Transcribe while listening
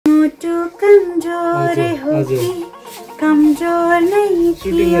कमजोर हो कि कमजोर नहीं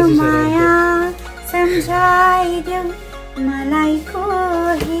थियो माया सम्झाइदेऊ मलाई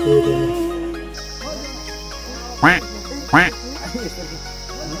कोही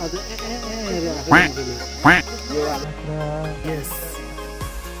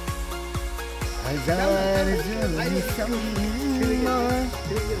हजार जुल्मीसम्म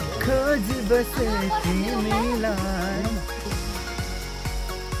खोज बसे तिमीलाई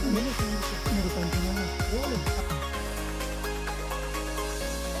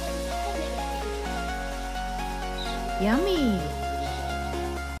Yummy.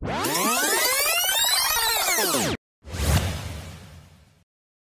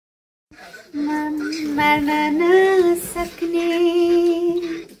 मर्न नसक्ने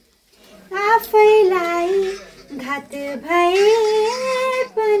आफैलाई घात भए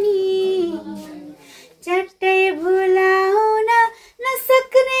पनि चट्टै भुलाउन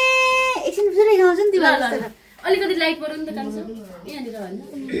नसक्ने एकछिन सुरै गाउँछु नि तिमीलाई अलिकति लाइट बरु नि त कान्छ यहाँनिर हैन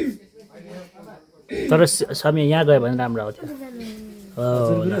तर समिया यहाँ गयो भने राम्रो आउँथ्यो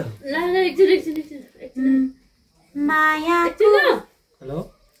मायाको हेलो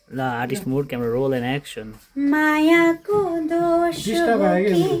ल artist mode camera role and action मायाको दोष हो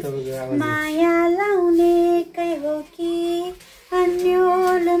कि माया लाउनेकै हो कि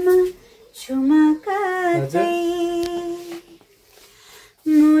अन्योलमा छुमकादै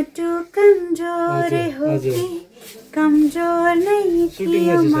मुटु कमजोर हो कि कमजोर नै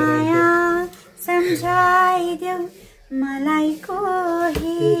थियो माया सम्झाइदेऊ मलाई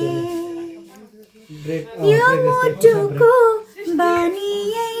कोही यो मुटुको बानी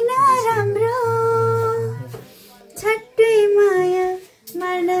नराम्रो छट्टै माया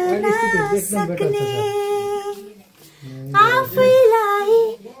मर्न नसक्ने आफैलाई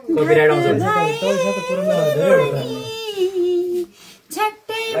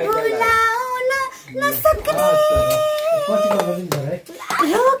छट्टै भुलाउन नसक्ने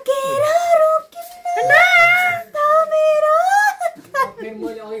रोकेर रोकिन्न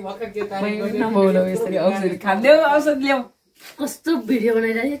कस्तो भिडियो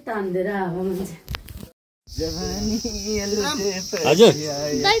बनाइरहेको तान्देर हावा मान्छे हजुर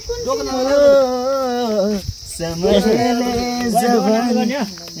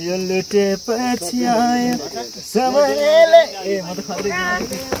यो लुटेपछि आयो समयले म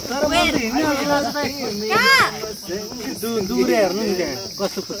त दूर हेर्नु नि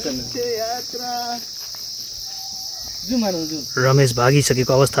कस्तो खुट्छन् रमेश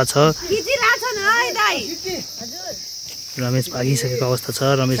भागिसकेको अवस्था छ रमेश भागिसकेको अवस्था छ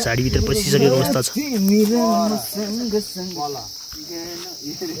रमेश झाडीभित्र पसिसकेको अवस्था छ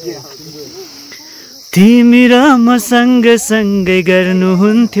तिमी र म सँगसँगै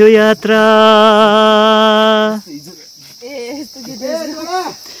गर्नुहुन्थ्यो यात्रा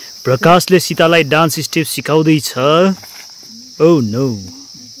प्रकाशले सीतालाई डान्स स्टेप सिकाउँदैछ ओ नो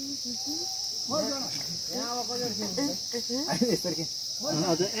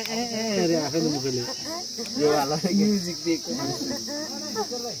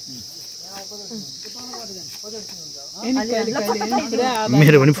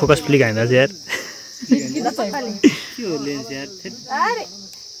मेरो पनि फोकस फ्लिक हान्दा यार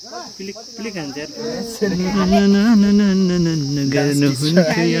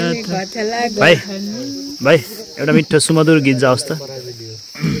भाइ भाइ एउटा मिठो सुमधुर गीत जाओस् त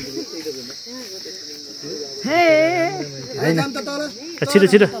छिटो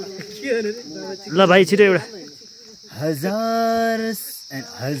छिटो ल भाइ छिटो एउटा हजार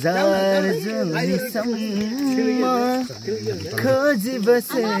जुल्मीसम्म खोज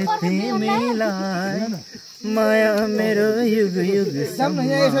बसे तिमीलाई माया मेरो युग युग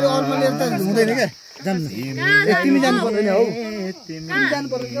तिमी जानु पर्दैन हौ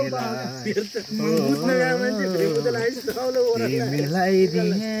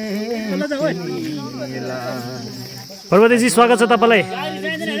पर्वतेजी स्वागत छ तपाईँलाई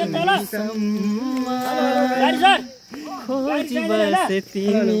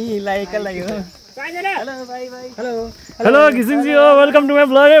हेलो घिसिङजी हो वेलकम टु माई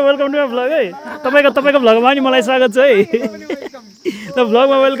भ्लग है वेलकम टु माई भ्लग है तपाईँको भ्लगमा नि मलाई स्वागत छ है त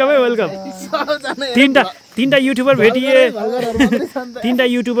भ्लगमा वेलकम है वेलकम तीनटा युट्युबर भेटिए तीनटा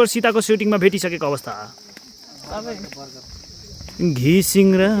युट्युबर सीताको सुटिङमा भेटिसकेको अवस्था घिसिङ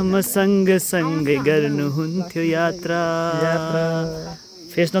र म सँगसँगै गर्नुहुन्थ्यो यात्रा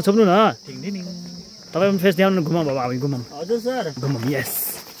फेस नछोप्नु न तपाईँ पनि फेस ध्यान घुमाउँ बाबा हामी घुमाउँ हजुर सर घुमाउँ यस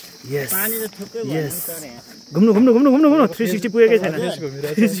यस यस घुम्नु घुम्नु घुम्नु घुम्नु घुम्नु 360 पुगेकै छैन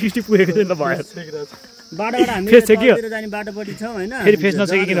 360 पुगेकै छैन भयो बाटोबाट हामी फेस छ के जाने बाटोपट्टि छौ हैन फेरि फेस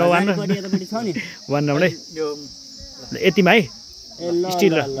नछ कि किन वान राउन्ड है यतिमा है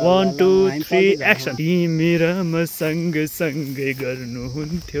स्टिल 1 2 3 एक्सन तिमी र म सँगै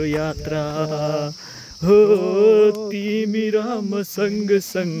गर्नुहुन्थ्यो यात्रा हो तिमी र म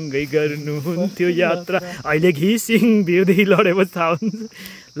सँगै गर्नुहुन्थ्यो यात्रा अहिले घिसिङ भिउदेखि लडेपछि थाहा हुन्छ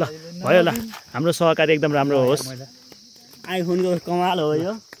ल भयो ल हाम्रो सहकारी एकदम राम्रो होस् आइफोनको कमाल हो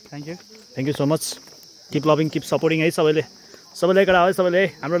यो thank you so much keep loving keep supporting है सबैले एउटा है सबैले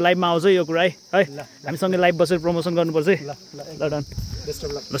हाम्रो लाइभमा आउँछ यो कुरा है हामीसँगै लाइभ बसेर प्रमोसन गर्नुपर्छ है ल डन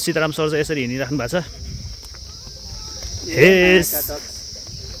ल सीताराम सर चाहिँ यसरी हिँडिराख्नु भएको छ हेस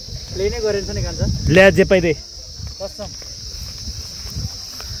प्लेनै गरेछ नि कान्छ ल्या जे पाइदे कसम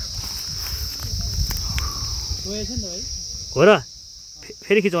गएछ नि त भाइ हो र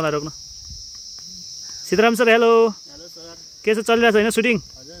फेरि खिचौँला रोक्नु सीताराम सर हेलो सर के छ चलिरहेछ होइन सुटिङ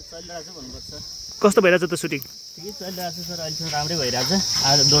हजुर चलिरहेछ भन्नुपर्छ कस्तो भइरहेछ त सुटिङ ठिकै चलिरहेछ सर अहिलेसम्म राम्रै भइरहेछ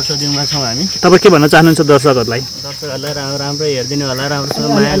आज दोस्रो दिनमा छौँ हामी तपाईँ के भन्न चाहनुहुन्छ दर्शकहरूलाई राम्रो हेरिदिनु होला राम्रोसँग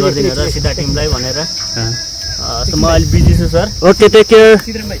माया गरिदिनु होला सिधा टिमलाई भनेर म अहिले बिजी छु sir okay take care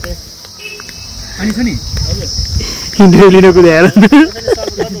interview लिन कुद्यो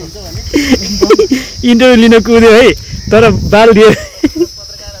इन्टरभ्यू लिन कुद्यो है तर बाल दियो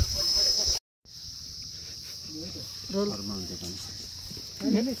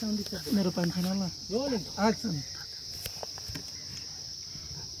मेरो पानी छैन ल एक्सन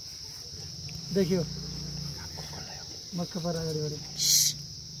देखियो मक्का पर अगाडि बढ्यो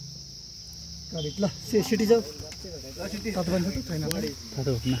गाडी ल सिटी जाऊ कता भन्छ त छैन थाहा त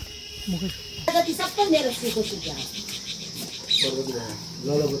हुन्न मुखै जति सबै मेरो सिको छु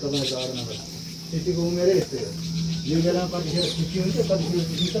सिटीको उमेरै यस्तै हो यो बेलामा कतिखेर छुट्टी हुन्छ कतिखेर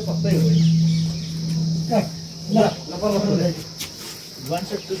छुट्टी त पक्कै हो ल वान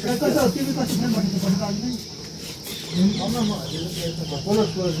सेट टु सेट तिमी कति दिन भन्नु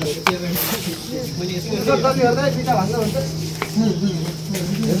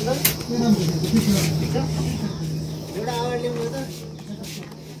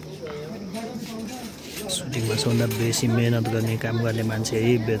सुटिङमा सबभन्दा बेसी मेहनत गर्ने काम गर्ने मान्छे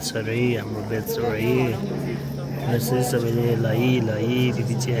है बेच सर है हाम्रो बेच सर है यसै सबैले लै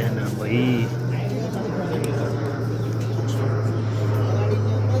दिदी चिया नभई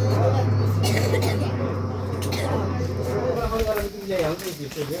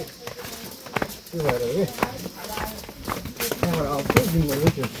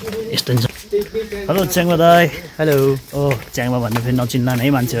यस्तो हेलो च्याङमा दाई हेलो ओ च्याङमा भन्नु फेरि नचिन्ला है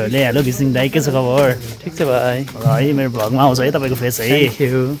मान्छेहरूले हेलो घिसिङ दाई के छ खबर ठिक छ भाइ है मेरो भ्लगमा आउँछ है तपाईँको फेस है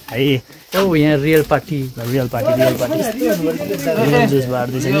है ओ यहाँ रियल पार्टी जुस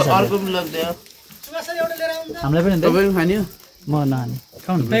बाँड्दैछ कि हामीलाई पनि तपाईँ खाने म नानी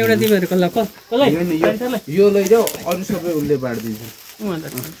एउटा तिमीहरूको ल यो लैजाऊ अरू सबै उसले बाँड्दिन्छ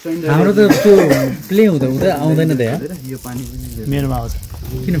हाम्रो त त्यो प्ले हुँदा आउँदैन त यो पानी मेरोमा आउँछ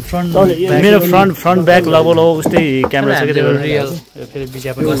किन फ्रन्ट मेरो फ्रन्ट ब्याक लगभग उस्तै क्यामेरा छ कि त्यो फेरि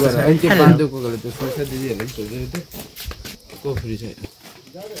बिचा पनि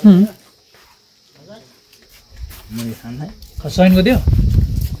सैनको दियो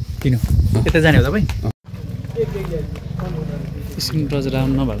किन यता जाने हो तपाईँ स्क्रिन टच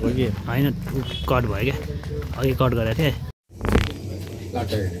राम्रो नभएको कि होइन कट भयो क्या अघि कट गरेको थिएँ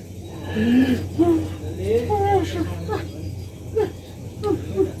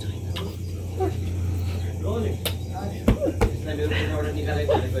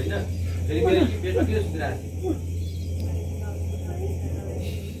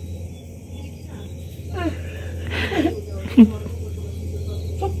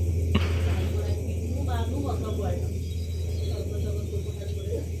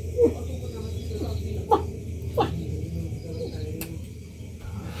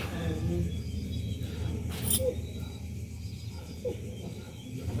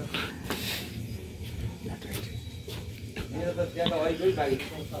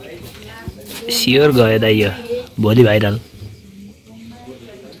स्योर गयो दाइ यो भोलि भाइरल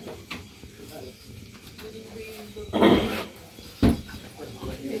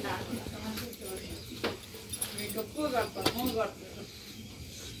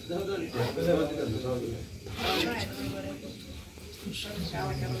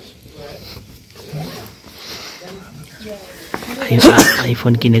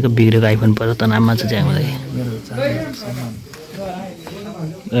आइफोन किनेको बिग्रेको आइफोन पर्छ त नाममा चाहिँ च्याङलाई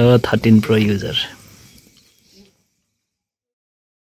 13 प्रो युजर